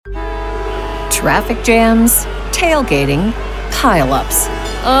Traffic jams, tailgating, pile-ups.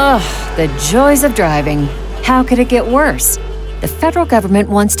 Ugh, the joys of driving. How could it get worse? The federal government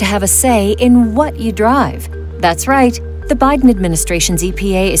wants to have a say in what you drive. That's right. The Biden administration's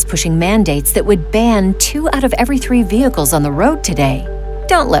EPA is pushing mandates that would ban 2 out of every 3 vehicles on the road today.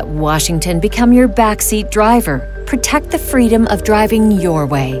 Don't let Washington become your backseat driver. Protect the freedom of driving your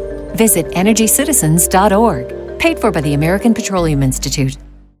way. Visit EnergyCitizens.org. Paid for by the American Petroleum Institute.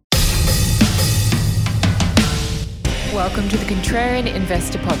 Welcome to the Contrarian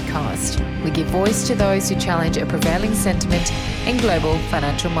Investor Podcast. We give voice to those who challenge a prevailing sentiment in global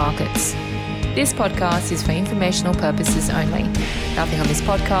financial markets. This podcast is for informational purposes only. Nothing on this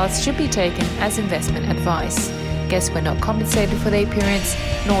podcast should be taken as investment advice. Guests were not compensated for their appearance,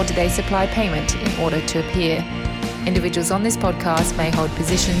 nor do they supply payment in order to appear. Individuals on this podcast may hold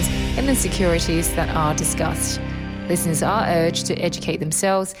positions in the securities that are discussed. Listeners are urged to educate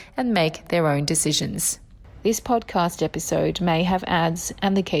themselves and make their own decisions. This podcast episode may have ads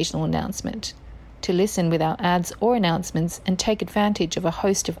and the occasional announcement. To listen without ads or announcements and take advantage of a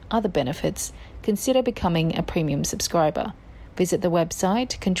host of other benefits, consider becoming a premium subscriber. Visit the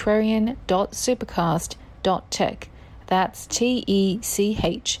website contrarian.supercast.tech. That's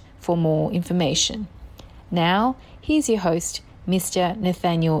TECH for more information. Now, here's your host, Mr.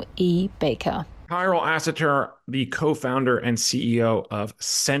 Nathaniel E. Baker. Kyrill Asatur, the co-founder and CEO of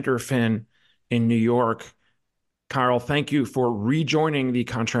Centerfin in New York. Kyrill, thank you for rejoining the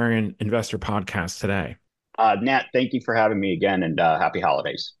Contrarian Investor Podcast today. Nat, thank you for having me again, and happy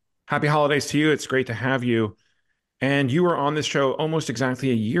holidays. Happy holidays to you. It's great to have you. And you were on this show almost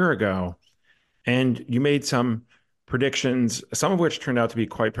exactly a year ago, and you made some predictions, some of which turned out to be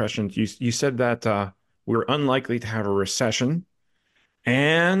quite prescient. You said that we're unlikely to have a recession,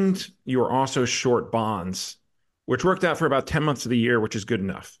 and you were also short bonds, which worked out for about 10 months of the year, which is good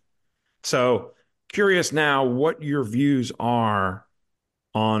enough. So curious now what your views are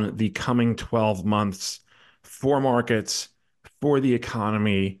on the coming 12 months for markets, for the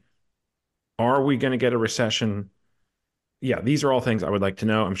economy. Are we going to get a recession? Yeah, these are all things I would like to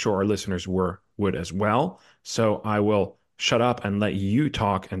know. I'm sure our listeners would as well. So I will shut up and let you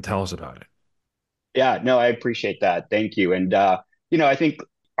talk and tell us about it. Yeah, no, I appreciate that. Thank you. And, I think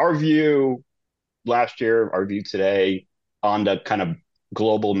our view last year, our view today on the kind of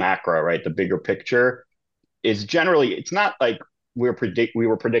global macro, right? The bigger picture is generally, it's not like we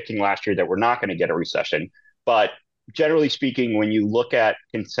were predicting last year that we're not going to get a recession, but generally speaking, when you look at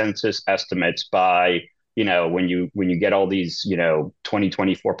consensus estimates by, when you get all these,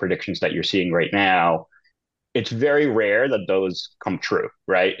 2024 predictions that you're seeing right now, it's very rare that those come true,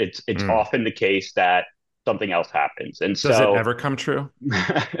 right? It's often the case that something else happens. And does it ever come true?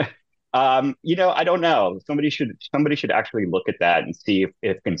 I don't know. Somebody should actually look at that and see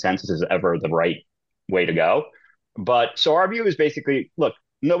if consensus is ever the right way to go. But so our view is basically, look,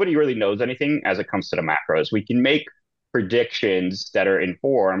 nobody really knows anything as it comes to the macros. We can make predictions that are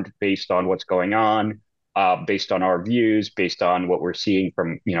informed based on what's going on, based on our views, based on what we're seeing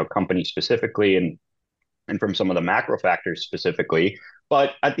from, companies specifically and from some of the macro factors specifically.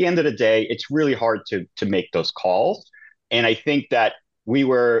 But at the end of the day, it's really hard to make those calls. And I think that we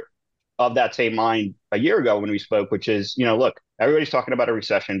were of that same mind a year ago when we spoke, which is, look, everybody's talking about a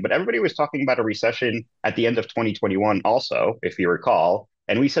recession, but everybody was talking about a recession at the end of 2021 also, if you recall.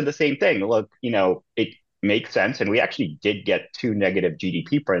 And we said the same thing. Look, it makes sense. And we actually did get 2 negative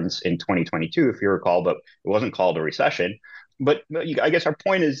GDP prints in 2022, if you recall, but it wasn't called a recession. But I guess our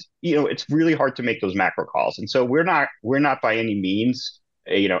point is, it's really hard to make those macro calls. And so we're not by any means,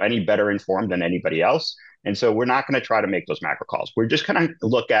 any better informed than anybody else. And so we're not going to try to make those macro calls. We're just going to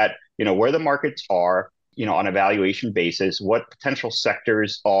look at, where the markets are, on a valuation basis, what potential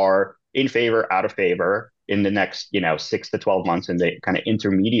sectors are in favor, out of favor in the next, 6 to 12 months in the kind of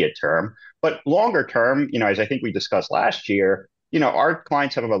intermediate term. But longer term, as I think we discussed last year, our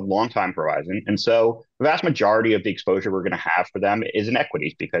clients have a long time horizon. And so the vast majority of the exposure we're going to have for them is in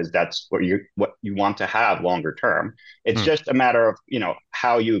equities, because that's what you want to have longer term. It's just a matter of,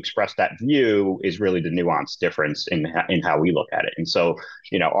 how you express that view is really the nuanced difference in how we look at it. And so,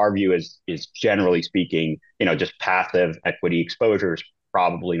 our view is generally speaking, just passive equity exposure is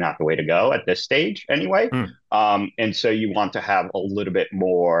probably not the way to go at this stage anyway. And so you want to have a little bit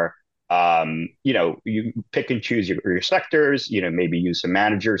more, you pick and choose your sectors, maybe use some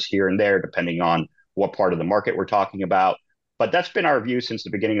managers here and there, depending on what part of the market we're talking about. But that's been our view since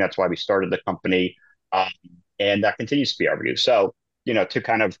the beginning. That's why we started the company. And that continues to be our view. So, to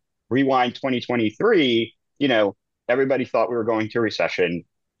kind of rewind 2023, everybody thought we were going to recession.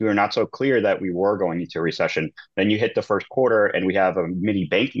 we were not so clear that we were going into a recession. Then you hit the first quarter and we have a mini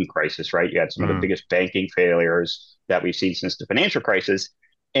banking crisis, right? You had some of the biggest banking failures that we've seen since the financial crisis.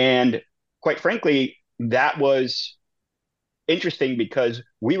 And quite frankly, that was interesting because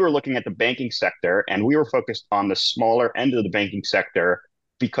we were looking at the banking sector and we were focused on the smaller end of the banking sector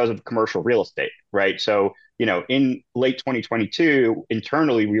because of commercial real estate, right? So, in late 2022,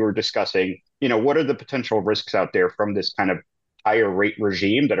 internally, we were discussing, what are the potential risks out there from this kind of higher rate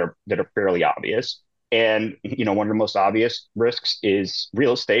regime that are fairly obvious. And, one of the most obvious risks is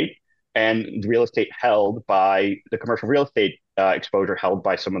real estate, and real estate held by the commercial real estate exposure held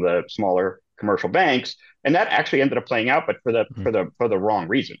by some of the smaller commercial banks, and that actually ended up playing out, but for the wrong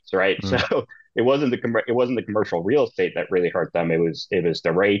reasons, right? So it wasn't the commercial real estate that really hurt them. It was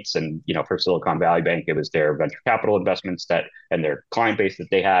the rates, and for Silicon Valley Bank, it was their venture capital investments and their client base that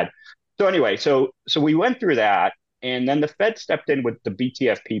they had. So anyway, so we went through that, and then the Fed stepped in with the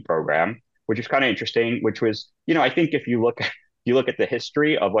BTFP program, which is kind of interesting. Which was, I think if you look at the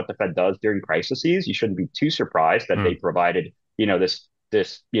history of what the Fed does during crises, you shouldn't be too surprised that they provided,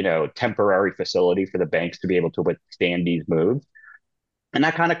 this temporary facility for the banks to be able to withstand these moves. And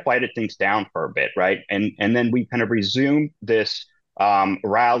that kind of quieted things down for a bit, right? And then we kind of resumed this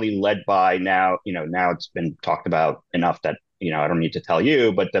rally led by now it's been talked about enough that I don't need to tell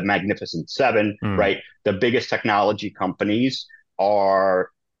you, but the Magnificent Seven, right? The biggest technology companies are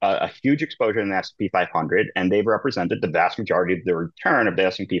a huge exposure in the S&P 500, and they've represented the vast majority of the return of the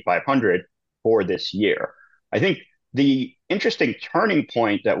S&P 500 for this year. I think the interesting turning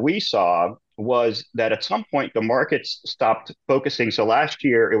point that we saw was that at some point the markets stopped focusing. So last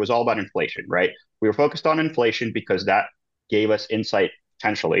year it was all about inflation, right? We were focused on inflation because that gave us insight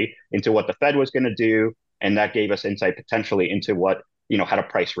potentially into what the Fed was going to do, and that gave us insight potentially into what how to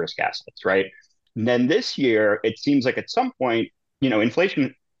price risk assets, right? And then this year it seems like at some point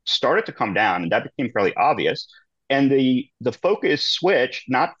inflation started to come down, and that became fairly obvious. And the focus switched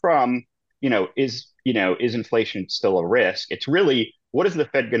not from is inflation still a risk? It's really, what is the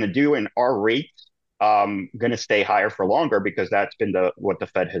Fed going to do, and are rates going to stay higher for longer? Because that's been what the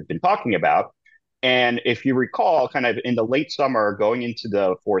Fed has been talking about. And if you recall, kind of in the late summer going into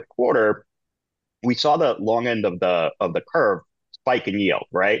the fourth quarter, we saw the long end of the curve spike in yield,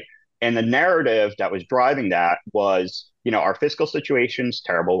 right? And the narrative that was driving that was, our fiscal situation's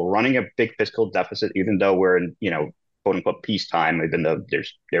terrible. We're running a big fiscal deficit, even though we're in, quote unquote peacetime, even though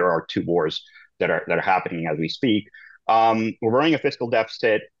there are two wars that are happening as we speak. We're running a fiscal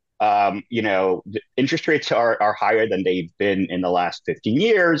deficit. The interest rates are higher than they've been in the last 15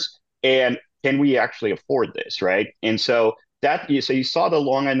 years. And can we actually afford this, right? And so you saw the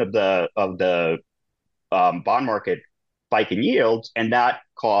long end of the bond market spike in yields, and that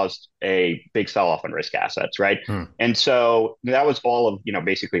caused a big sell-off in risk assets, right? And so that was all of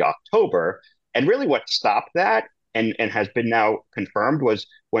basically October. And really what stopped that and has been now confirmed was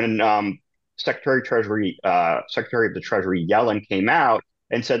when Secretary of the Treasury Yellen came out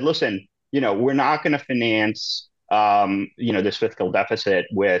and said, listen, we're not going to finance this fiscal deficit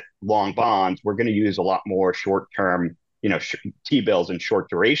with long bonds. We're going to use a lot more short-term, T-bills and short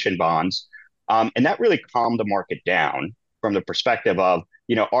duration bonds. And that really calmed the market down from the perspective of,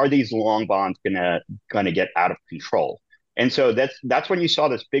 are these long bonds gonna get out of control? And so that's when you saw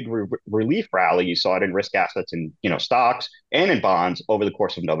this big relief rally. You saw it in risk assets and stocks and in bonds over the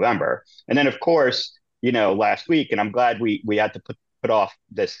course of November. And then of course, last week, and I'm glad we had to put off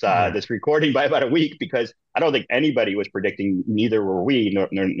this this recording by about a week, because I don't think anybody was predicting, neither were we,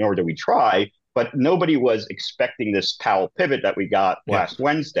 nor did we try, but nobody was expecting this Powell pivot that we got last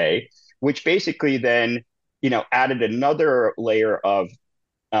Wednesday, which basically then added another layer of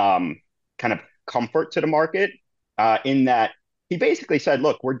kind of comfort to the market, in that he basically said,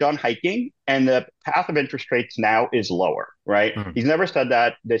 look, we're done hiking and the path of interest rates now is lower, right? He's never said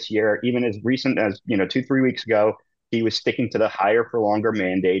that this year. Even as recent as 2-3 weeks ago, he was sticking to the higher for longer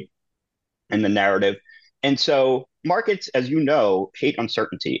mandate and the narrative. And so markets, as you know, hate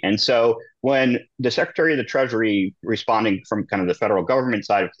uncertainty. And so when the Secretary of the Treasury, responding from kind of the federal government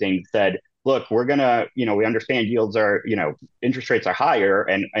side of things, said, look, we're going to, we understand yields are, interest rates are higher,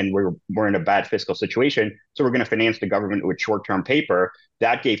 and we're in a bad fiscal situation, so we're going to finance the government with short-term paper.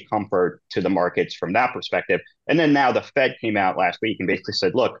 That gave comfort to the markets from that perspective. And then now the Fed came out last week and basically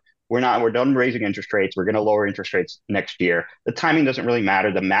said, look, we're done raising interest rates. We're going to lower interest rates next year. The timing doesn't really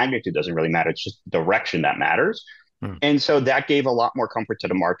matter. The magnitude doesn't really matter. It's just direction that matters. And so that gave a lot more comfort to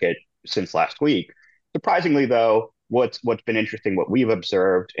the market since last week. Surprisingly, though, what's been interesting, what we've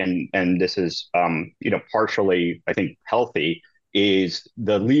observed, and this is partially, I think, healthy, is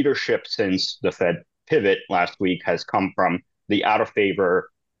the leadership since the Fed pivot last week has come from the out of favor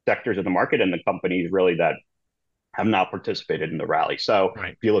sectors of the market and the companies really that have not participated in the rally. So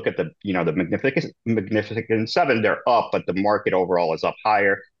Right. if you look at the Magnificent Seven, they're up, but the market overall is up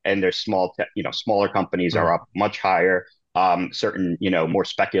higher, and there's smaller companies are up much higher. Certain more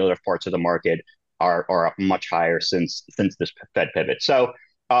speculative parts of the market are up much higher since this Fed pivot. So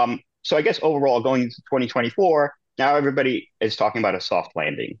I guess overall going into 2024, now everybody is talking about a soft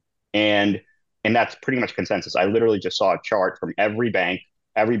landing, and and that's pretty much consensus. I literally just saw a chart from every bank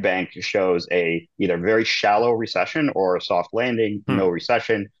shows a either very shallow recession or a soft landing, no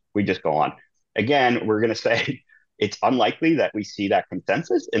recession. We just go on. Again, we're going to say it's unlikely that we see that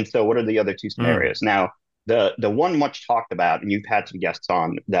consensus. And so, what are the other two scenarios? Now, the one much talked about, and you've had some guests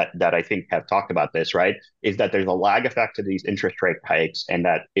on that I think have talked about this, right? Is that there's a lag effect to these interest rate hikes, and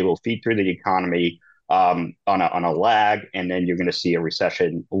that it will feed through the economy on a lag, and then you're going to see a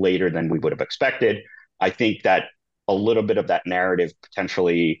recession later than we would have expected. I think that a little bit of that narrative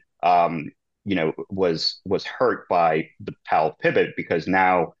potentially, was hurt by the Powell pivot, because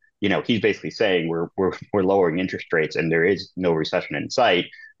now, he's basically saying we're lowering interest rates and there is no recession in sight,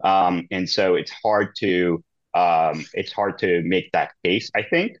 and so it's hard to make that case, I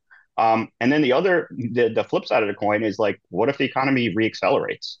think. And then the flip side of the coin is like, what if the economy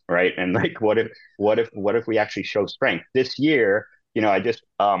reaccelerates, right? And like, what if we actually show strength this year? I just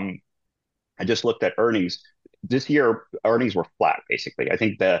looked at earnings. This year, earnings were flat, basically. I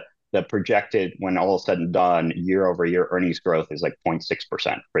think the projected, when all is said and done, year over year earnings growth is like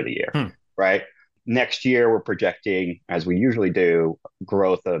 0.6% for the year, right? Next year, we're projecting, as we usually do,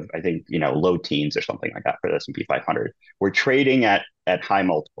 growth of, I think, low teens or something like that for the S&P 500. We're trading at high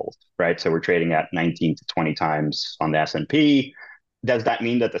multiples, right? So we're trading at 19 to 20 times on the S&P. Does that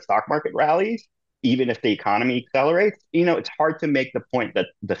mean that the stock market rallies, even if the economy accelerates? It's hard to make the point that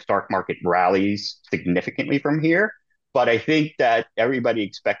the stock market rallies significantly from here. But I think that everybody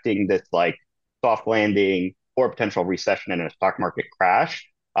expecting this like soft landing or potential recession and a stock market crash,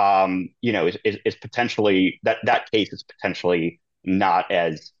 is potentially that case is potentially not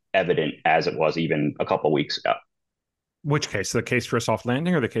as evident as it was even a couple of weeks ago. Which case? The case for a soft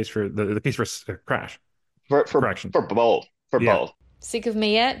landing, or the case for the case for a crash? For Correction. For both. Both. Sick of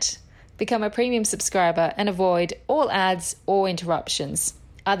me yet? Become a premium subscriber and avoid all ads or interruptions.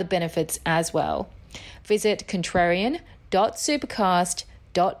 Other benefits as well. Visit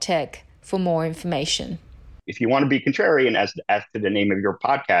contrarian.supercast.tech for more information. If you want to be contrarian, as to the name of your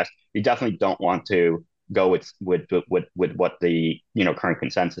podcast, you definitely don't want to go with what the current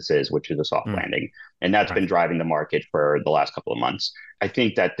consensus is, which is a soft landing, and that's been driving the market for the last couple of months. I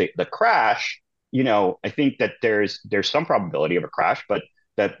think that the crash, I think that there's some probability of a crash, but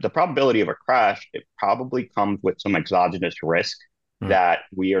that the probability of a crash, it probably comes with some exogenous risk that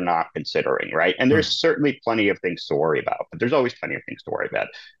we are not considering, right? And there's certainly plenty of things to worry about, but there's always plenty of things to worry about.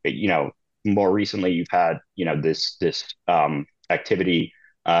 More recently, you've had this activity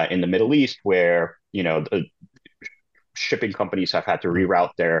in the Middle East where the shipping companies have had to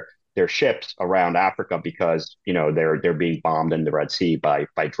reroute their ships around Africa because they're being bombed in the Red Sea by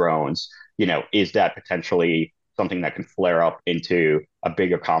drones. Is that potentially something that can flare up into a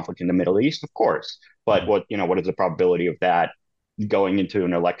bigger conflict in the Middle East? Of course, but what is the probability of that going into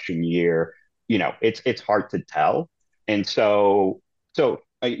an election year? It's hard to tell, and so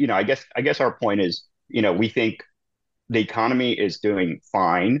I guess our point is, we think the economy is doing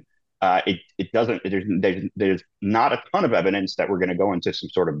fine. It doesn't. There's not a ton of evidence that we're going to go into some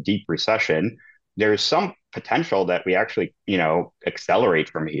sort of deep recession. There's some potential that we actually accelerate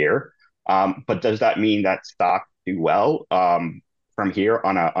from here. But does that mean that stocks do well from here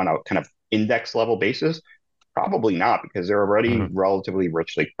on a kind of index level basis? Probably not, because they're already relatively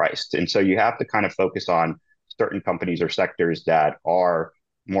richly priced, and so you have to kind of focus on certain companies or sectors that are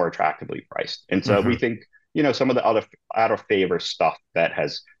more attractively priced. And so we think some of the other out of favor stuff that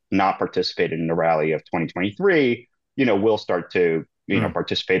has not participated in the rally of 2023, will start to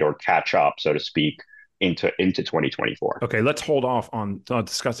participate or catch up, so to speak, into 2024. Okay, let's hold off on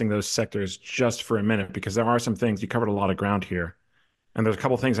discussing those sectors just for a minute, because there are some things. You covered a lot of ground here, and there's a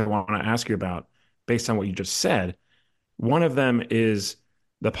couple of things I want to ask you about based on what you just said. One of them is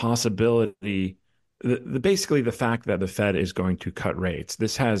the possibility, basically the fact that the Fed is going to cut rates.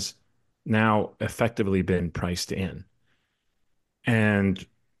 This has now effectively been priced in, and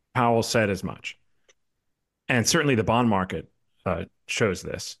Powell said as much. And certainly the bond market shows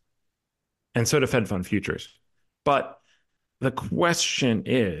this, and so do Fed fund futures. But the question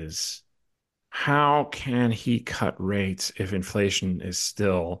is, how can he cut rates if inflation is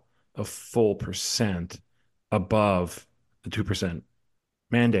still a full percent above the 2%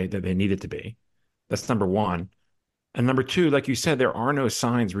 mandate that they need it to be? That's number one. And number two, like you said, there are no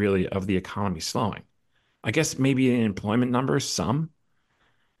signs really of the economy slowing. I guess maybe in employment numbers, some,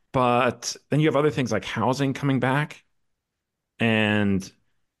 but then you have other things like housing coming back and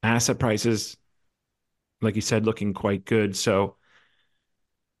asset prices, like you said, looking quite good. So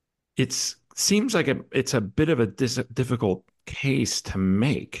it seems like it's a bit of a difficult case to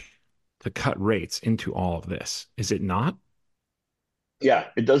make to cut rates into all of this. Is it not? Yeah,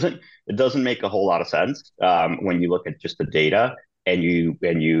 it doesn't make a whole lot of sense when you look at just the data and you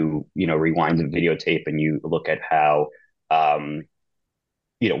rewind the videotape and you look at how um,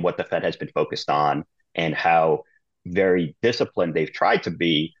 what the Fed has been focused on and how very disciplined they've tried to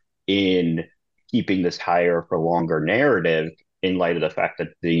be in keeping this higher for longer narrative in light of the fact that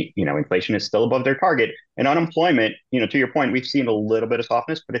the inflation is still above their target and unemployment, to your point, we've seen a little bit of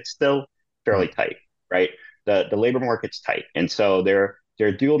softness, but it's still fairly Mm. tight, right? The labor market's tight, and so their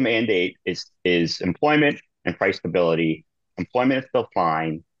dual mandate is employment and price stability. Employment is still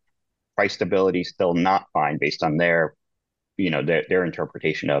fine, price stability is still not fine based on their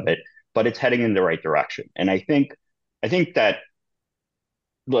interpretation of it, but it's heading in the right direction. And I think that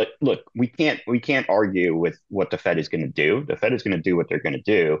look, we can't argue with what the Fed is going to do. The Fed is going to do what they're going to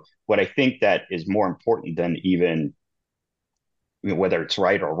do. What I think that is more important than even whether it's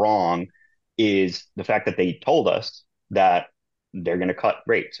right or wrong is the fact that they told us that they're going to cut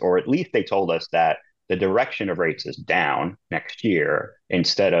rates, or at least they told us that the direction of rates is down next year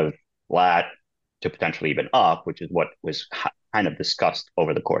instead of flat to potentially even up, which is what was kind of discussed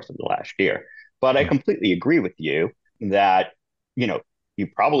over the course of the last year. But I Yeah. completely agree with you that, you know, you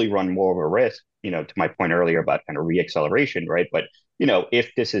probably run more of a risk, to my point earlier about kind of reacceleration, right? But,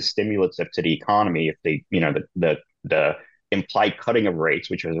 if this is stimulative to the economy, if they, the implied cutting of rates,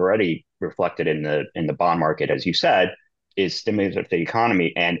 which was already reflected in the bond market, as you said, is stimulative to the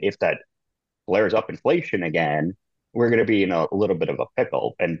economy. And if that flares up inflation again, we're going to be in a little bit of a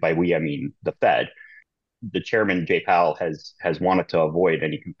pickle. And by we, I mean the Fed. The chairman, Jay Powell, has wanted to avoid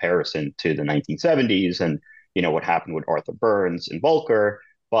any comparison to the 1970s and, what happened with Arthur Burns and Volcker.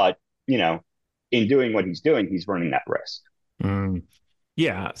 But, in doing what he's doing, he's running that risk. Mm.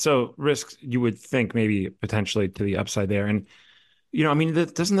 Yeah. So risks, you would think maybe potentially to the upside there. And, I mean,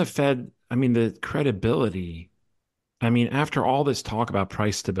 doesn't the Fed, I mean, the credibility, I mean, after all this talk about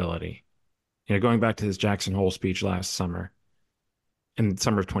price stability, going back to his Jackson Hole speech last summer, in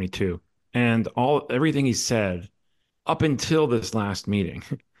summer of 22, and everything he said up until this last meeting,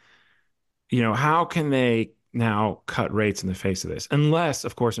 how can they now cut rates in the face of this? Unless,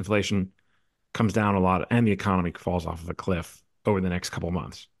 of course, inflation comes down a lot and the economy falls off of a cliff over the next couple of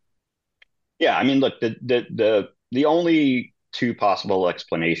months. Yeah, I mean, look, the only two possible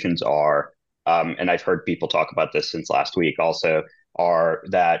explanations are, and I've heard people talk about this since last week also, are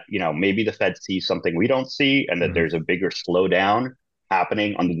that, maybe the Fed sees something we don't see and that Mhm. there's a bigger slowdown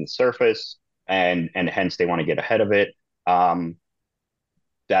happening under the surface and hence they want to get ahead of it. Um,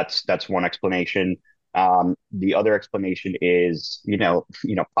 that's one explanation. The other explanation is,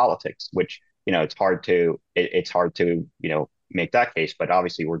 politics, which, it's hard to make that case, but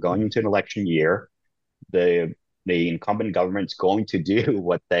obviously we're going into an election year. The incumbent government's going to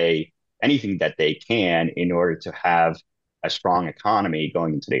do anything that they can in order to have a strong economy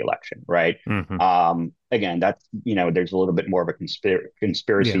going into the election, right? Mhm. Again, that's there's a little bit more of a Yeah.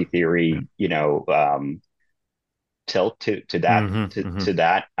 conspiracy Yeah. theory, tilt to that Mhm. to Mhm. to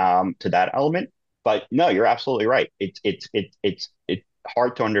that to that element. But no, you're absolutely right. It's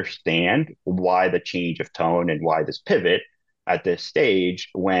hard to understand why the change of tone and why this pivot at this stage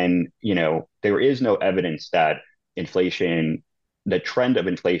when there is no evidence that inflation, the trend of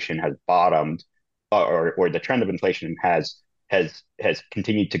inflation has bottomed, or the trend of inflation has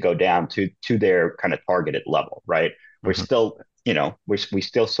continued to go down to their kind of targeted level. Right? We're Mhm. still we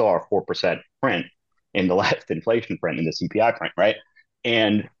still saw a 4% print in the last inflation print in the CPI print, right?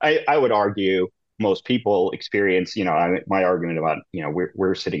 And I would argue most people experience, my argument about,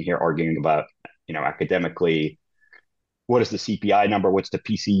 we're sitting here arguing about, academically, what is the CPI number? What's the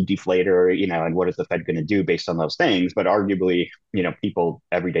PC deflator? And what is the Fed going to do based on those things? But arguably,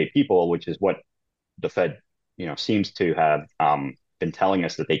 everyday people, which is what the Fed, seems to have been telling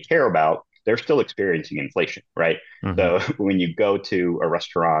us that they care about, they're still experiencing inflation, right? Mhm. So when you go to a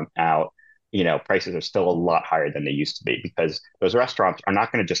restaurant out, prices are still a lot higher than they used to be because those restaurants are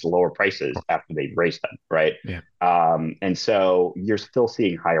not going to just lower prices after they've raised them, right? Yeah. And so you're still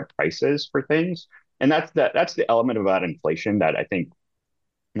seeing higher prices for things, and that's the element about inflation that I think,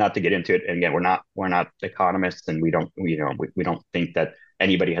 not to get into it. And again, we're not economists, and we don't think that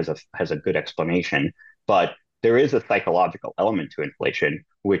anybody has a good explanation. But there is a psychological element to inflation,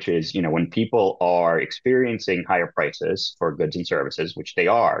 which is, when people are experiencing higher prices for goods and services, which they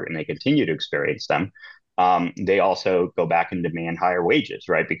are, and they continue to experience them, they also go back and demand higher wages,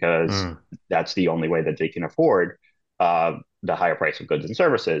 right? Because Mm. that's the only way that they can afford the higher price of goods and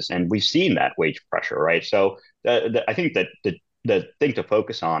services. And we've seen that wage pressure, right? So I think that the thing to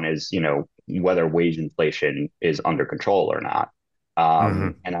focus on is, whether wage inflation is under control or not.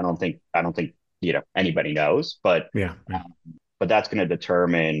 Hmm. And I don't think anybody knows, but Yeah, yeah. um, but that's going to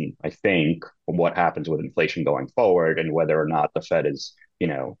determine, I think, what happens with inflation going forward and whether or not the Fed is,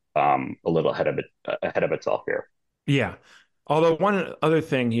 a little ahead of itself here. Yeah. Although one other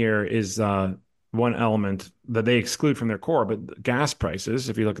thing here is one element that they exclude from their core, but gas prices,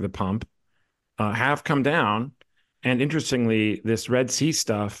 if you look at the pump, have come down. And interestingly, this Red Sea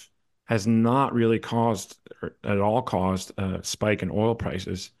stuff has not really caused or at all caused a spike in oil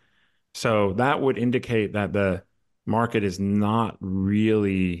prices. So that would indicate that the market is not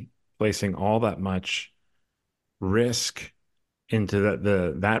really placing all that much risk into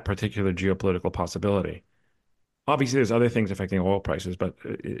that particular geopolitical possibility. Obviously, there's other things affecting oil prices, but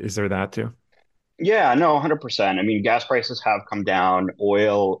is there that too? Yeah, no, 100%. I mean, gas prices have come down.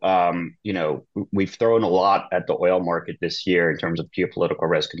 Oil, we've thrown a lot at the oil market this year in terms of geopolitical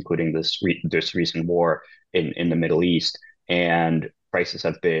risk, including this recent war in the Middle East, and prices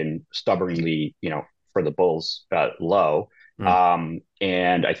have been stubbornly, for the bulls, low. Mm,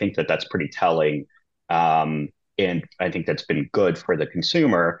 And I think that that's pretty telling. Um, and I think that's been good for the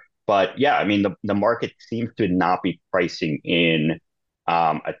consumer. But yeah, I mean, the market seems to not be pricing in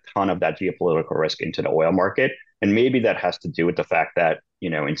a ton of that geopolitical risk into the oil market. And maybe that has to do with the fact that,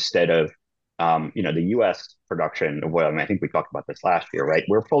 instead of, the US production of oil, I mean, I think we talked about this last year, right?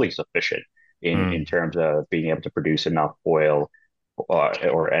 We're fully sufficient in mm, terms of being able to produce enough oil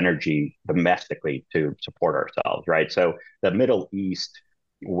or energy domestically to support ourselves, right? So the Middle East,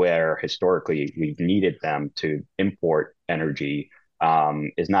 where historically we've needed them to import energy,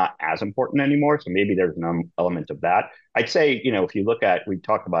 is not as important anymore. So maybe there's an element of that. I'd say, if you look at, we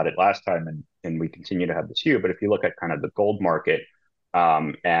talked about it last time, and we continue to have this view, but if you look at kind of the gold market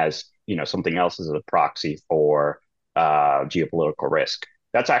as, something else as a proxy for geopolitical risk,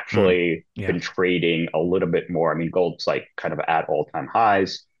 that's mm. actually Yeah. been trading a little bit more. I mean, gold's like kind of at all-time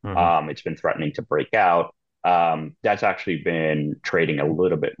highs. Hmm. It's been threatening to break out. That's actually been trading a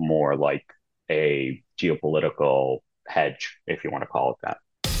little bit more like a geopolitical hedge, if you want to call it that.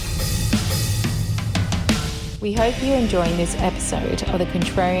 We hope you're enjoying this episode of the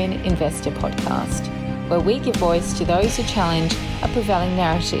Contrarian Investor Podcast, where we give voice to those who challenge a prevailing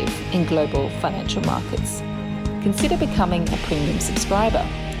narrative in global financial markets. Consider becoming a premium subscriber.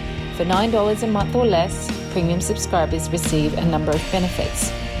 For $9 a month or less, premium subscribers receive a number of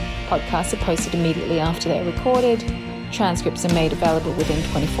benefits. Podcasts are posted immediately after they're recorded. Transcripts are made available within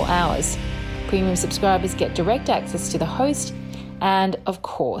 24 hours. Premium subscribers get direct access to the host, and of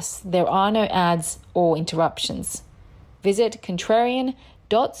course, there are no ads or interruptions. Visit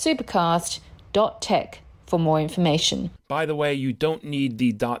contrarian.supercast.tech for more information. By the way, you don't need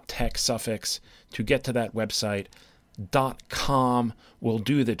the .tech suffix to get to that website. .com will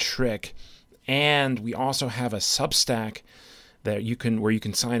do the trick. And we also have a Substack that where you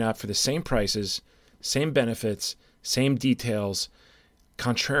can sign up for the same prices, same benefits, same details.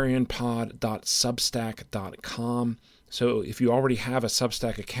 contrarianpod.substack.com. So if you already have a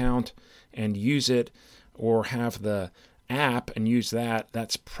Substack account and use it, or have the app and use that,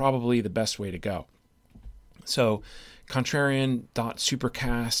 that's probably the best way to go. So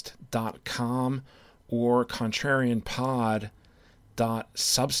contrarian.supercast.com or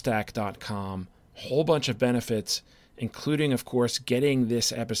contrarianpod.substack.com. Whole bunch of benefits, including, of course, getting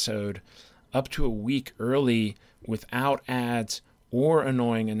this episode up to a week early without ads or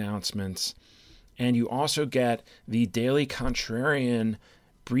annoying announcements. And you also get the daily Contrarian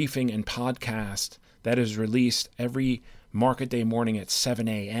briefing and podcast that is released every market day morning at 7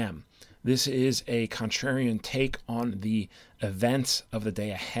 a.m. This is a contrarian take on the events of the day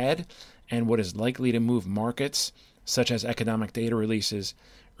ahead and what is likely to move markets, such as economic data releases,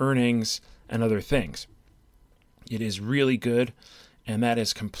 earnings, and other things. It is really good, and that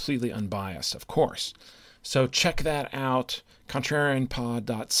is completely unbiased, of course. So check that out,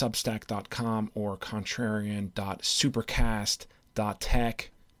 contrarianpod.substack.com or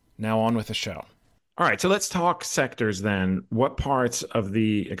contrarian.supercast.tech. Now on with the show. All right, so let's talk sectors then. What parts of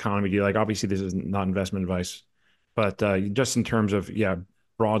the economy do you like? Obviously, this is not investment advice, but just in terms of,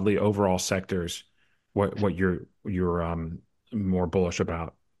 broadly overall sectors, what you're more bullish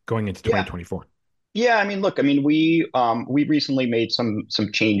about going into Yeah. 2024. Yeah, I mean, look, I mean, we recently made some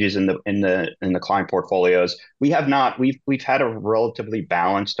changes in the client portfolios. We have not we've had a relatively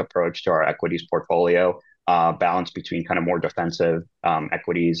balanced approach to our equities portfolio, balance between kind of more defensive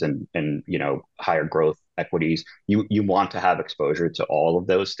equities and higher growth equities. You want to have exposure to all of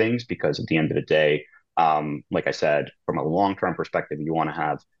those things because at the end of the day, like I said, from a long-term perspective, you want to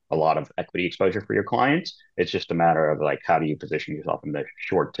have a lot of equity exposure for your clients. It's just a matter of like how do you position yourself in the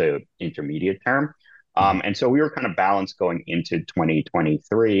short to intermediate term. Mhm. And so we were kind of balanced going into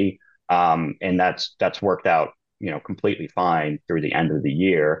 2023, and that's worked out, completely fine through the end of the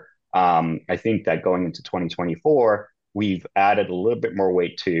year. I think that going into 2024, we've added a little bit more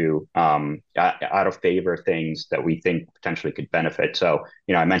weight to out of favor things that we think potentially could benefit. So,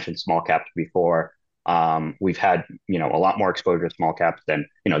 I mentioned small caps before. We've had, a lot more exposure to small caps than,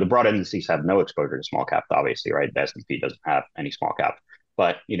 the broad indices have no exposure to small caps, obviously, right? The S&P doesn't have any small caps.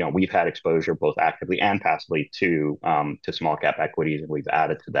 But we've had exposure both actively and passively to small cap equities, and we've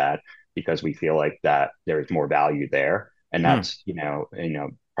added to that because we feel like that there is more value there, and Hmm. that's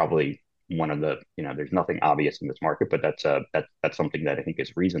probably one of the there's nothing obvious in this market, but that's something that I think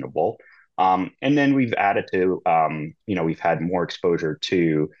is reasonable. And then we've added to we've had more exposure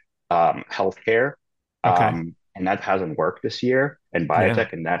to healthcare, Okay. and that hasn't worked this year, and Yeah.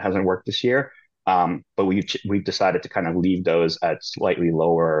 biotech, and that hasn't worked this year. But we've decided to kind of leave those at slightly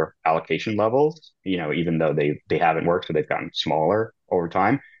lower allocation levels, even though they haven't worked, so they've gotten smaller over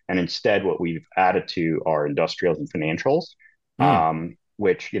time. And instead, what we've added to are industrials and financials, Hmm.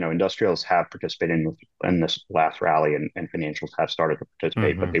 which industrials have participated in this last rally, and financials have started to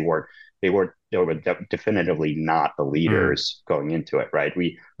participate, but Hmm. they were definitively not the Hmm. leaders going into it, right?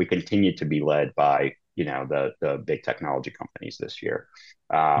 We continue to be led by the big technology companies this year.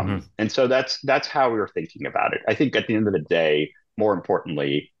 Hmm. And so that's how we were thinking about it. I think at the end of the day, more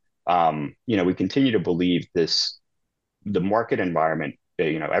importantly, we continue to believe the market environment.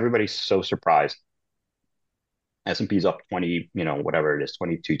 Everybody's so surprised. S&P's up 20, whatever it is,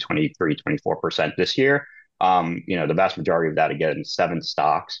 22, 23, 24% this year. The vast majority of that, again, is seven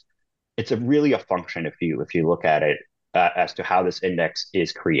stocks. It's really a function if you look at it as to how this index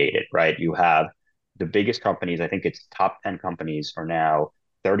is created, right? You have the biggest companies. I think it's top 10 companies are now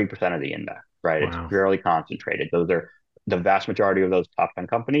 30% of the index, right? It's Wow. fairly concentrated. Those are the vast majority of those top 10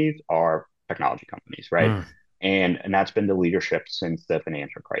 companies are technology companies, right? Hmm. And that's been the leadership since the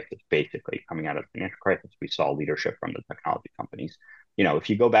financial crisis. Basically, coming out of the financial crisis, we saw leadership from the technology companies. If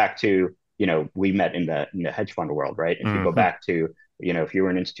you go back to, we met in the hedge fund world, right? If you go Hmm. back to, if you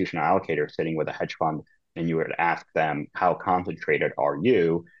were an institutional allocator sitting with a hedge fund and you were to ask them how concentrated are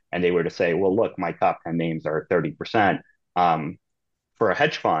you, and they were to say, well, look, my top 10 names are 30%. For a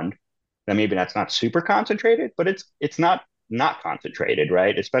hedge fund, then maybe that's not super concentrated, but it's not concentrated,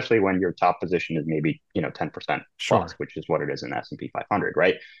 right? Especially when your top position is maybe 10% plus, Sure. which is what it is in S&P 500,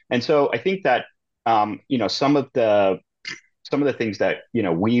 right? And so I think that some of the things that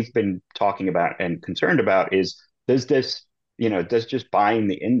we've been talking about and concerned about is does this does just buying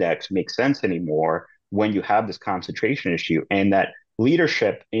the index make sense anymore when you have this concentration issue, and that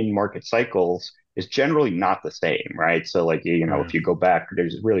leadership in market cycles is generally not the same, right? So like if Right. you go back,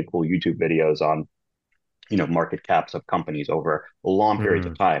 there's really cool YouTube videos on market caps of companies over long periods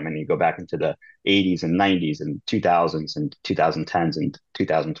Hmm. of time, and you go back into the 80s and 90s and 2000s and 2010s and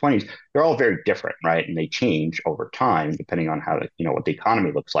 2020s, they're all very different, right? And they change over time depending on how what the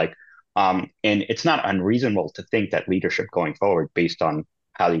economy looks like. And it's not unreasonable to think that leadership going forward, based on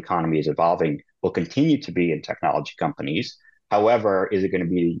how the economy is evolving, will continue to be in technology companies. However, is it going to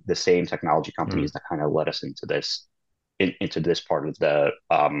be the same technology companies Hmm. that kind of led us into this part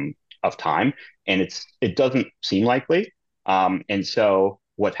of time? And it doesn't seem likely. And so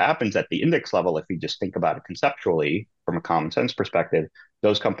what happens at the index level, if you just think about it conceptually from a common sense perspective,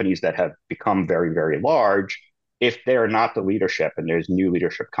 those companies that have become very, very large, if they're not the leadership and there's new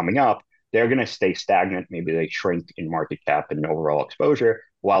leadership coming up, they're going to stay stagnant. Maybe they shrink in market cap and overall exposure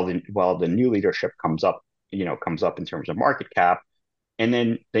while the new leadership comes up in terms of market cap, and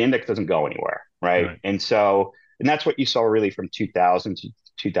then the index doesn't go anywhere, right? Right. And that's what you saw really from 2000 to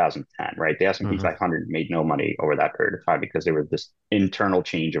 2010, right? The S&P Hmm. 500 made no money over that period of time because there was this internal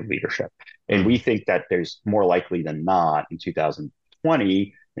change of leadership. And we Hmm. think that there's more likely than not in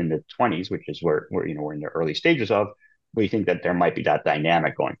 2020, in the 20s, which is where we're in the early stages of, we think that there might be that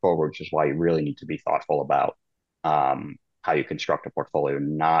dynamic going forward, which is why you really need to be thoughtful about how you construct a portfolio,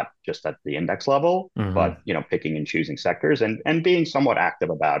 not just at the index level, Hmm. but picking and choosing sectors and being somewhat active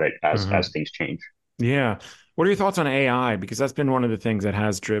about it as Hmm. things change. Yeah. What are your thoughts on AI? Because that's been one of the things that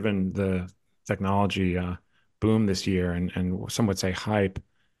has driven the technology boom this year, and some would say hype.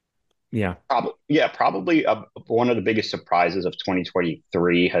 Yeah. Probably one of the biggest surprises of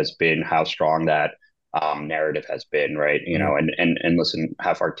 2023 has been how strong that narrative has been, right? You Mm. know, and listen,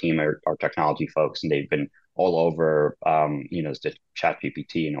 half our team are technology folks, and they've been all over, the Chat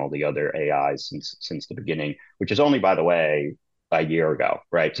GPT and all the other AIs since the beginning, which is only, by the way, a year ago,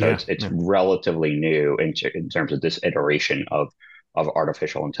 right? So Yeah. it's Yeah. relatively new in terms of this iteration of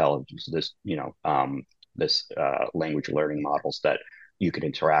artificial intelligence, this language learning models that you can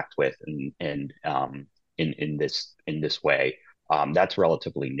interact with and in this way. That's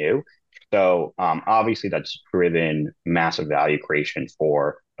relatively new. So obviously that's driven massive value creation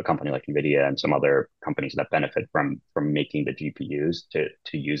for a company like NVIDIA and some other companies that benefit from making the GPUs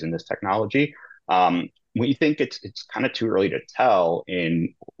to use in this technology. We think it's kind of too early to tell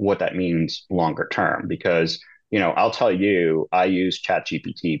in what that means longer term because I'll tell you I use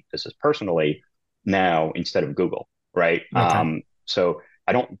ChatGPT, this is personally, now instead of Google, right? Okay. So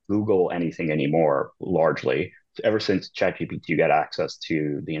I don't Google anything anymore, largely. Ever since ChatGPT got access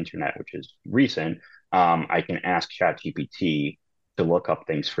to the internet, which is recent, I can ask ChatGPT to look up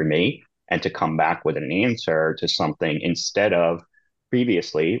things for me and to come back with an answer to something instead of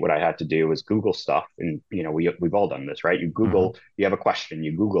previously what I had to do was Google stuff. And we've all done this, right? Hmm. You have a question,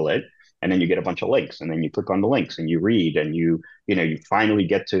 you Google it, and then you get a bunch of links, and then you click on the links and you read, and you finally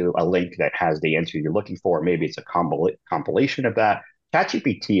get to a link that has the answer you're looking for. Maybe it's a compilation of that.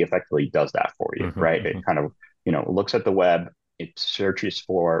 ChatGPT effectively does that for you, Hmm. right? It Hmm. kind of looks at the web, it searches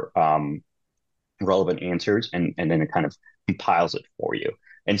for relevant answers, and then it kind of compiles it for you.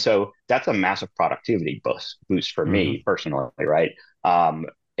 And so that's a massive productivity boost for me Hmm. personally, right? Um,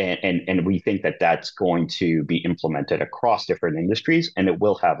 and we think that that's going to be implemented across different industries, and it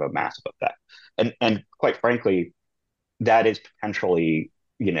will have a massive effect. And quite frankly, that is potentially,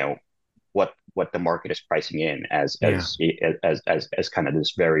 what the market is pricing in Yeah. as kind of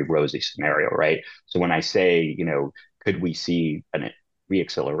this very rosy scenario, right? So when I say, could we see a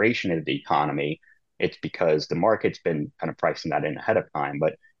reacceleration of the economy, it's because the market's been kind of pricing that in ahead of time,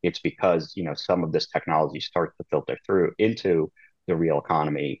 but it's because some of this technology starts to filter through into the real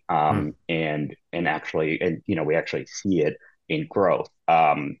economy, Mm. and we actually see it in growth.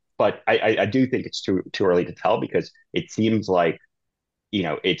 But I do think it's too early to tell because it seems like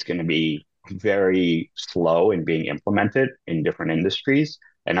it's going to be very slow in being implemented in different industries.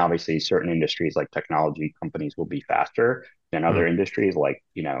 And obviously, certain industries like technology companies will be faster than other Mm. industries, like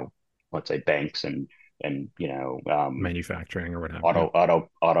let's say banks and Manufacturing or what have you.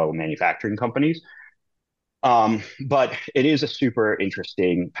 auto manufacturing companies. But it is a super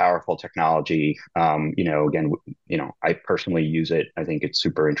interesting, powerful technology. Again, I personally use it. I think it's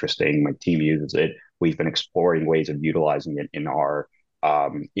super interesting. My team uses it. We've been exploring ways of utilizing it in our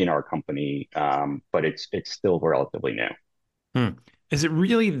company, but it's still relatively new. Hmm. Is it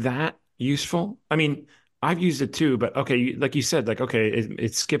really that useful? I mean, I've used it too, but okay, like you said, like, okay,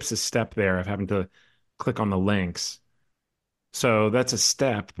 it skips a step there of having to click on the links. So that's a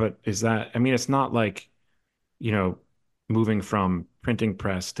step, but I mean, it's not like, you know, moving from printing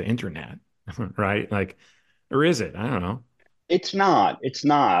press to internet, right? Like, or is it? I don't know. It's not. It's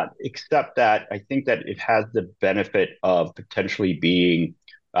not. Except that I think that it has the benefit of potentially being,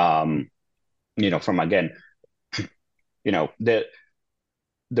 um, from again, you know, the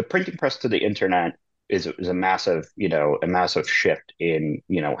the printing press to the internet is a massive shift in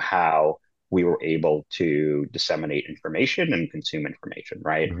how we were able to disseminate information and consume information,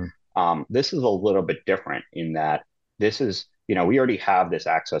 right? Hmm. This is a little bit different in that this is we already have this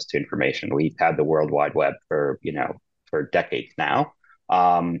access to information. We've had the World Wide Web for decades now,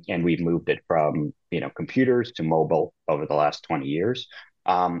 and we've moved it from computers to mobile over the last 20 years.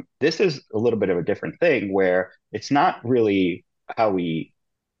 This is a little bit of a different thing where it's not really how we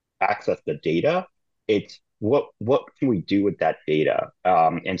access the data. It's what can we do with that data?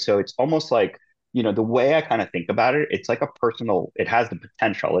 And so it's almost like, the way I kind of think about it, it's like a personal, it has the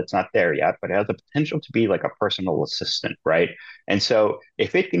potential, it's not there yet, but it has the potential to be like a personal assistant, right? And so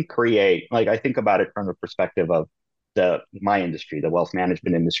if it can create, like I think about it from the perspective of my industry, the wealth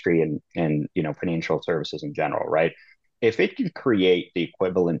management industry and financial services in general, right? If it can create the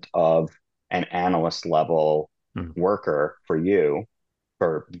equivalent of an analyst level Hmm. worker for you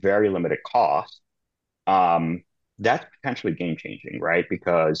for very limited cost, um, that's potentially game changing, right?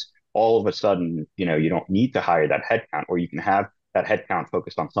 Because all of a sudden, you don't need to hire that headcount, or you can have that headcount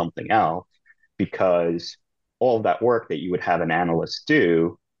focused on something else because all of that work that you would have an analyst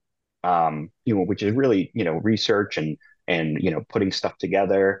do, which is really, research and putting stuff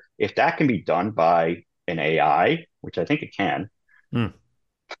together. If that can be done by an AI, which I think it can, Hmm.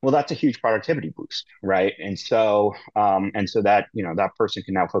 Well, that's a huge productivity boost, right? And so that, that person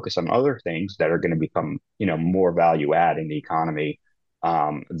can now focus on other things that are going to become, more value add in the economy,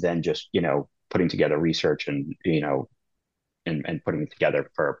 than just, putting together research and, and putting it together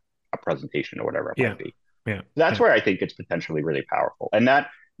for a presentation or whatever it Yeah. might be. Yeah. That's Yeah. where I think it's potentially really powerful. And that,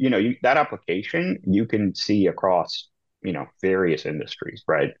 that application you can see across, various industries,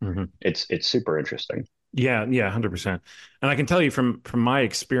 right? Hmm. It's super interesting. Yeah. Yeah. 100%. And I can tell you from my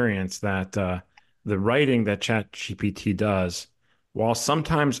experience that the writing that ChatGPT does, while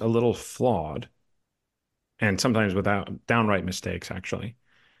sometimes a little flawed and sometimes without downright mistakes, actually,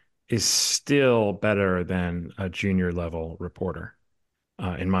 is still better than a junior level reporter,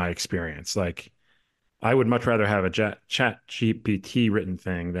 in my experience. Like, I would much rather have a chat GPT written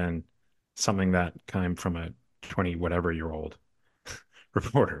thing than something that came from a 20 whatever year old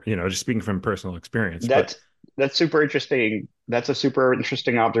reporter, just speaking from personal experience. But That's that's super interesting. That's a super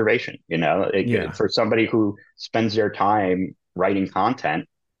interesting observation. yeah, For somebody who spends their time writing content,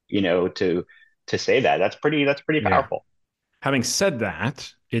 to say that that's pretty yeah. powerful. Having said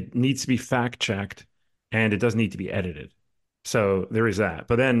that, it needs to be fact checked and it does need to be edited. So there is that.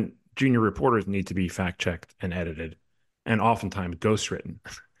 But then junior reporters need to be fact checked and edited and oftentimes ghostwritten.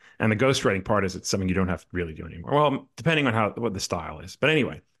 And the ghostwriting part is it's something you don't have to really do anymore. Well, depending on what the style is. But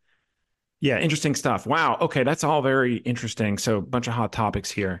anyway, yeah, interesting stuff. Wow. Okay, that's all very interesting. So a bunch of hot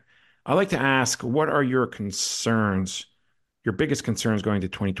topics here. I'd like to ask, what are your concerns, your biggest concerns going to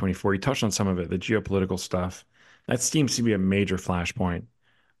 2024? You touched on some of it, the geopolitical stuff. That seems to be a major flashpoint.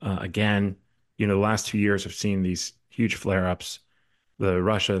 Again, the last 2 years have seen these huge flare-ups, the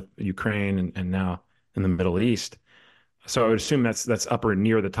Russia, Ukraine, and now in the Middle East. So I would assume that's up or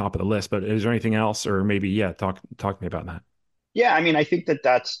near the top of the list. But is there anything else, or maybe yeah, talk to me about that. Yeah, I mean, I think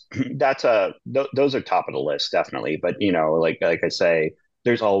that's those are top of the list, definitely. But like I say,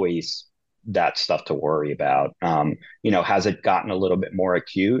 there's always that stuff to worry about. Has it gotten a little bit more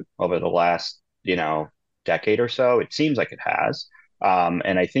acute over the last, decade or so? It seems like it has.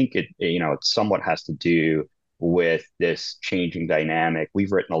 And I think it somewhat has to do with this changing dynamic.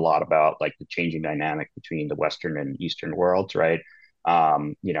 We've written a lot about like the changing dynamic between the Western and Eastern worlds, right?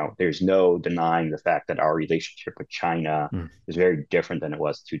 There's no denying the fact that our relationship with China Mm. is very different than it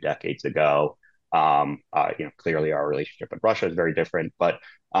was 2 decades ago. Clearly our relationship with Russia is very different, but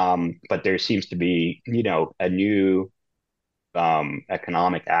there seems to be, a new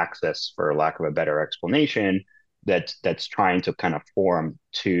economic axis, for lack of a better explanation, that's trying to kind of form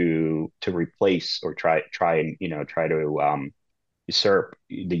to replace or try and try to usurp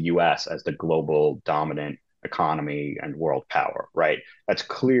the U.S. as the global dominant economy and world power. Right. That's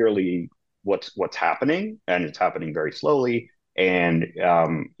clearly what's happening, and it's happening very slowly. And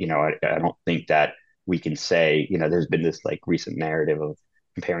I don't think that we can say, there's been this like recent narrative of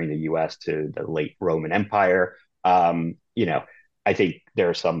comparing the U.S. to the late Roman Empire. I think there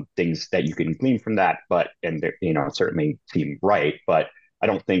are some things that you can glean from that, and certainly seem right, but I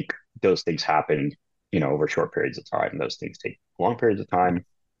don't think those things happen, over short periods of time. Those things take long periods of time.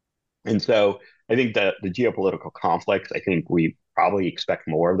 And so I think the geopolitical conflicts, I think we probably expect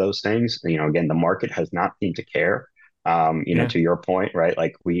more of those things. Again, the market has not seemed to care. Yeah. To your point, right?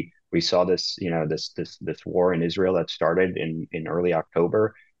 Like we saw this, this war in Israel that started in early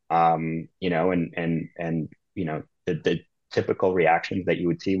October. The typical reactions that you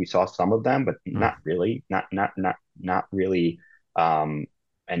would see, we saw some of them, but Mm. not really, not really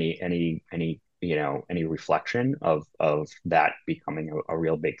any reflection of that becoming a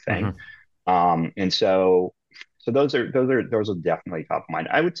real big thing. Hmm. And so those are definitely top of mind.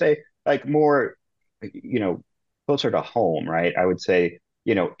 I would say like more, you know, closer to home, right? I would say,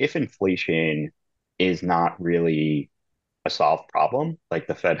 if inflation is not really a solved problem, like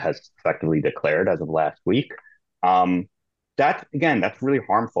the Fed has effectively declared as of last week, um, that again, that's really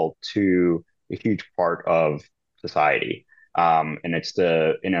harmful to a huge part of society. And it's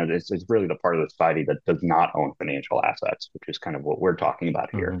really the part of the society that does not own financial assets, which is kind of what we're talking about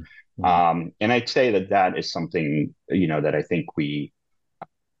here. Hmm. Hmm. And I'd say that is something, that I think we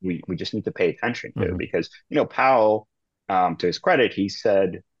just need to pay attention to, Hmm. because, Powell, to his credit, he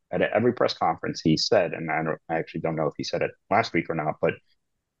said at every press conference, he said, and I actually don't know if he said it last week or not, but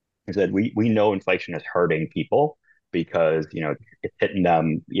he said, we know inflation is hurting people because, it's hitting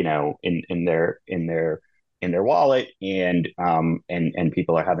them, in their wallet, and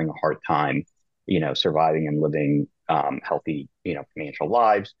people are having a hard time, surviving and living healthy, financial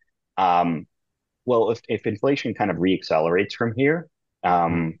lives. Um, well, if inflation kind of reaccelerates from here,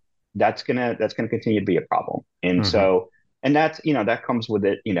 um, that's gonna continue to be a problem. And Hmm. so, and that comes with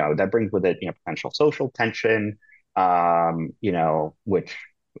it, that brings with it, potential social tension, which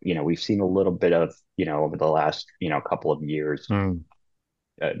we've seen a little bit of, over the last, couple of years, Mm,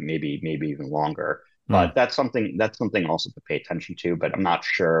 maybe even longer. But mm. that's something also to pay attention to. But I'm not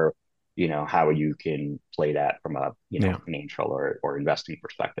sure, how you can play that from a, Yeah. financial or investing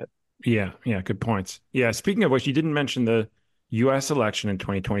perspective. Yeah. Yeah. Good points. Yeah. Speaking of which, you didn't mention the US election in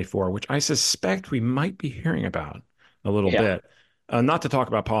 2024, which I suspect we might be hearing about a little Yeah. bit. Not to talk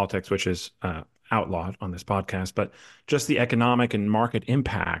about politics, which is outlawed on this podcast, but just the economic and market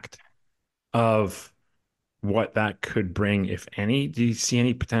impact of what that could bring, if any. Do you see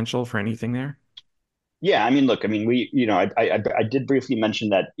any potential for anything there? Yeah. I mean, look, I mean, I did briefly mention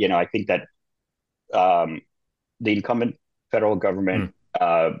that, I think that um, the incumbent federal government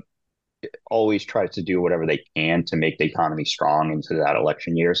Mm, uh, always tries to do whatever they can to make the economy strong into that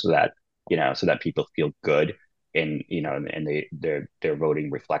election year, so that people feel good, and their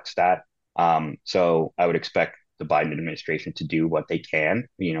voting reflects that. So I would expect the Biden administration to do what they can,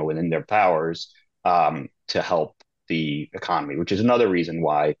 within their powers, to help the economy, which is another reason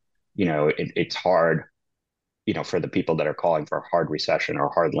why, it's hard, for the people that are calling for a hard recession or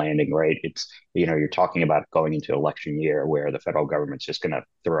hard landing, right? You're talking about going into election year where the federal government's just going to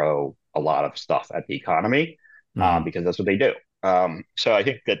throw a lot of stuff at the economy, mm, because that's what they do. So I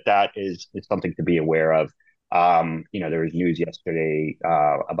think that is something to be aware of. There was news yesterday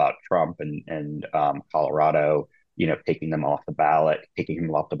about Trump and Colorado, taking him off the ballot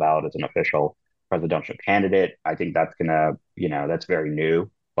as an official presidential candidate. I think that's very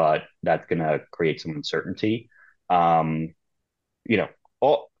new, but that's going to create some uncertainty. Um, you know,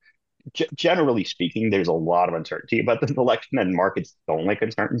 all generally speaking, there's a lot of uncertainty about this election, and markets don't like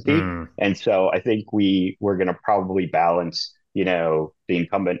uncertainty. mm, And so I think we're going to probably balance, the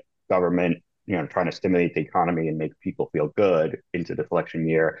incumbent government, trying to stimulate the economy and make people feel good into this election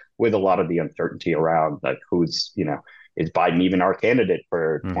year, with a lot of the uncertainty around, like, is Biden even our candidate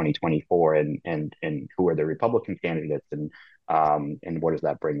for mm, 2024, and who are the Republican candidates, and what does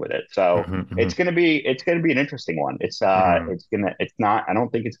that bring with it? So mhm, it's mhm, gonna be it's gonna be an interesting one. mm. It's not, I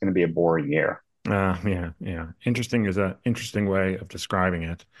don't think it's gonna be a boring year. Yeah, yeah. Interesting is an interesting way of describing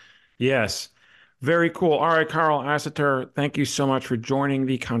it. Yes. Very cool. All right, Carl Asatur, thank you so much for joining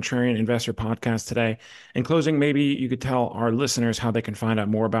the Contrarian Investor Podcast today. In closing, maybe you could tell our listeners how they can find out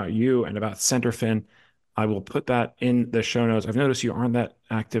more about you and about Centerfin. I will put that in the show notes. I've noticed you aren't that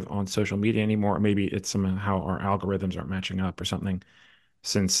active on social media anymore. Or maybe it's somehow our algorithms aren't matching up or something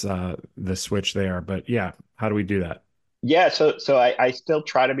since the switch there. But yeah, how do we do that? Yeah, so I still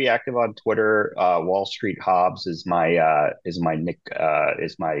try to be active on Twitter. Wall Street Hobbs is my nick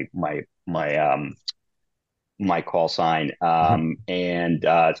is my call sign. And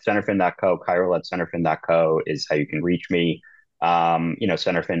Centerfin.co, Kyrill at Centerfin.co is how you can reach me.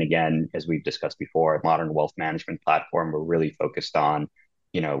 Centerfin, again, as we've discussed before, a modern wealth management platform. We're really focused on,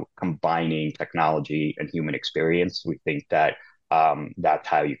 combining technology and human experience. We think that that's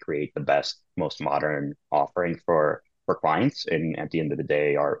how you create the best, most modern offering for clients. And at the end of the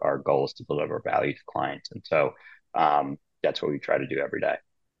day, our goal is to deliver value to clients. And so that's what we try to do every day.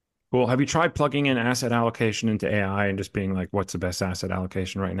 Well, have you tried plugging in asset allocation into AI and just being like, what's the best asset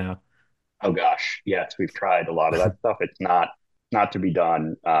allocation right now? Oh gosh, yes, we've tried a lot of that stuff. It's not to be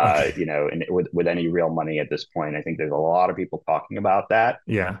done, Okay. and with any real money at this point. I think there's a lot of people talking about that,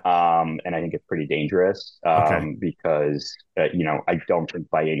 Yeah. and I think it's pretty dangerous, Okay. because I don't think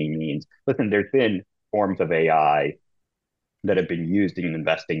by any means. Listen, there's been forms of AI that have been used in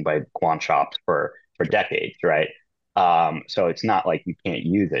investing by quant shops for decades, right? So it's not like you can't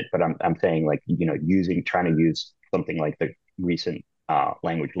use it, but I'm saying, like, trying to use something like the recent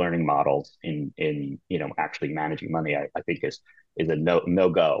language learning models in actually managing money, I think is a no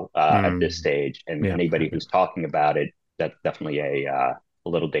go at this Mm, stage. And yeah. anybody Yeah. who's talking about it, that's definitely a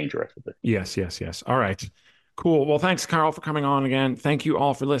little dangerous at this. Yes, yes, yes. All right. Cool. Well, thanks, Carl, for coming on again. Thank you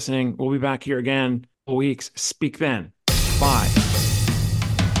all for listening. We'll be back here again in a couple weeks. Speak then. Bye.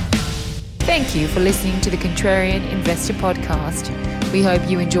 Thank you for listening to the Contrarian Investor Podcast. We hope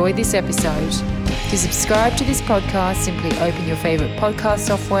you enjoyed this episode. To subscribe to this podcast, simply open your favorite podcast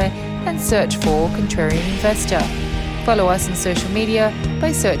software and search for Contrarian Investor. Follow us on social media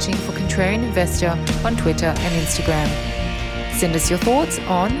by searching for Contrarian Investor on Twitter and Instagram. Send us your thoughts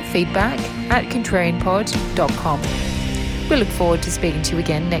on feedback@contrarianpod.com. We look forward to speaking to you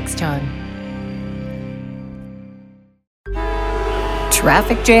again next time.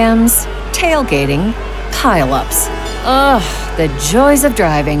 Traffic jams, tailgating, pileups. Ugh, the joys of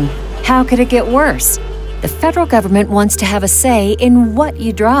driving. How could it get worse? The federal government wants to have a say in what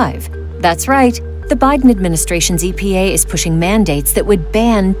you drive. That's right. The Biden administration's EPA is pushing mandates that would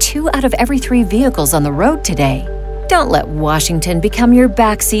ban 2 out of every 3 vehicles on the road today. Don't let Washington become your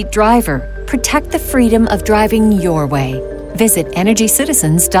backseat driver. Protect the freedom of driving your way. Visit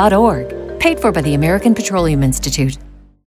EnergyCitizens.org. Paid for by the American Petroleum Institute.